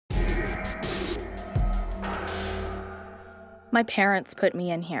My parents put me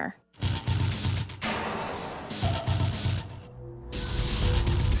in here.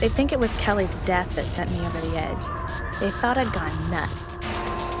 They think it was Kelly's death that sent me over the edge. They thought I'd gone nuts.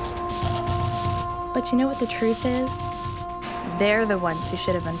 But you know what the truth is? They're the ones who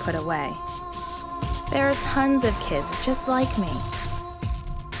should have been put away. There are tons of kids just like me.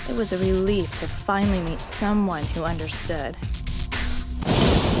 It was a relief to finally meet someone who understood.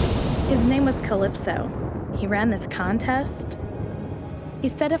 His name was Calypso. He ran this contest. He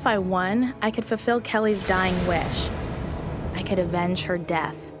said if I won, I could fulfill Kelly's dying wish. I could avenge her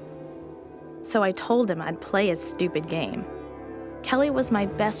death. So I told him I'd play his stupid game. Kelly was my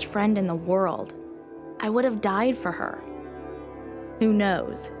best friend in the world. I would have died for her. Who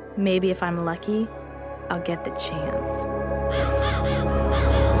knows? Maybe if I'm lucky, I'll get the chance.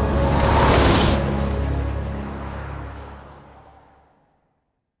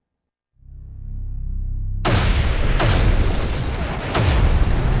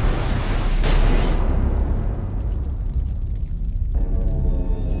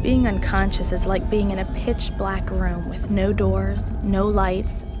 Being unconscious is like being in a pitch-black room with no doors, no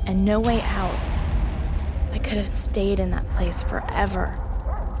lights, and no way out. I could have stayed in that place forever.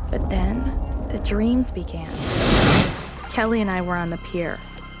 But then, the dreams began. Kelly and I were on the pier.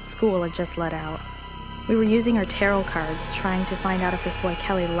 School had just let out. We were using our tarot cards, trying to find out if this boy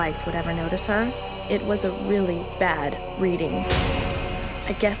Kelly liked would ever notice her. It was a really bad reading.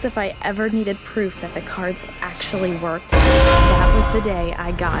 I guess if I ever needed proof that the cards actually worked, that was the day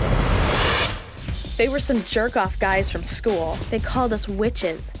I got it. They were some jerk-off guys from school. They called us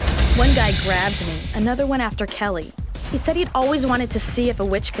witches. One guy grabbed me, another went after Kelly. He said he'd always wanted to see if a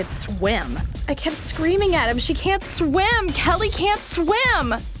witch could swim. I kept screaming at him, "She can't swim! Kelly can't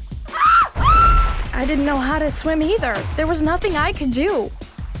swim!" I didn't know how to swim either. There was nothing I could do.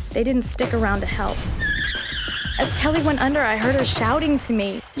 They didn't stick around to help. As Kelly went under, I heard her shouting to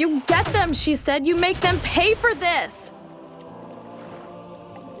me. "You get them," she said. "You make them pay for this."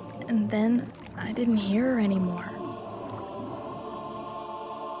 And then I didn't hear her anymore.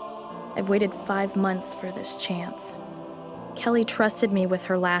 I've waited 5 months for this chance. Kelly trusted me with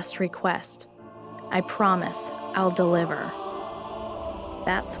her last request. I promise I'll deliver.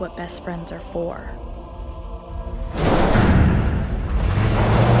 That's what best friends are for.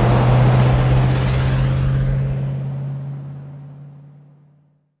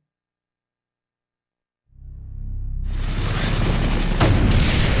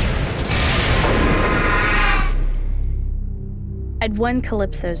 I'd won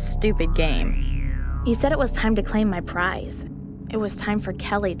Calypso's stupid game. He said it was time to claim my prize. It was time for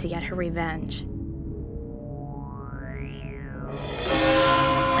Kelly to get her revenge.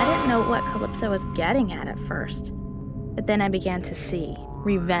 I didn't know what Calypso was getting at first. But then I began to see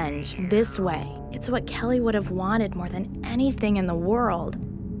revenge this way. It's what Kelly would have wanted more than anything in the world.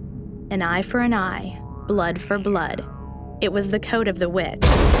 An eye for an eye, blood for blood. It was the code of the witch.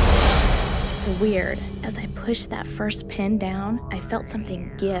 It's weird. As I pushed that first pin down, I felt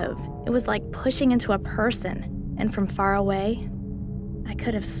something give. It was like pushing into a person, and from far away, I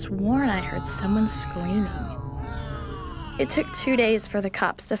could have sworn I heard someone screaming. It took 2 days for the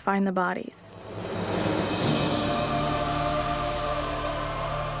cops to find the bodies.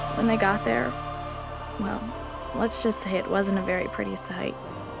 When they got there, well, let's just say it wasn't a very pretty sight.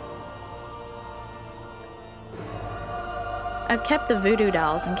 I've kept the voodoo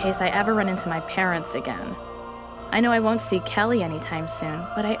dolls in case I ever run into my parents again. I know I won't see Kelly anytime soon,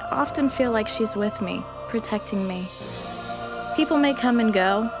 but I often feel like she's with me, protecting me. People may come and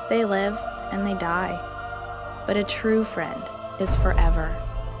go, they live, and they die. But a true friend is forever.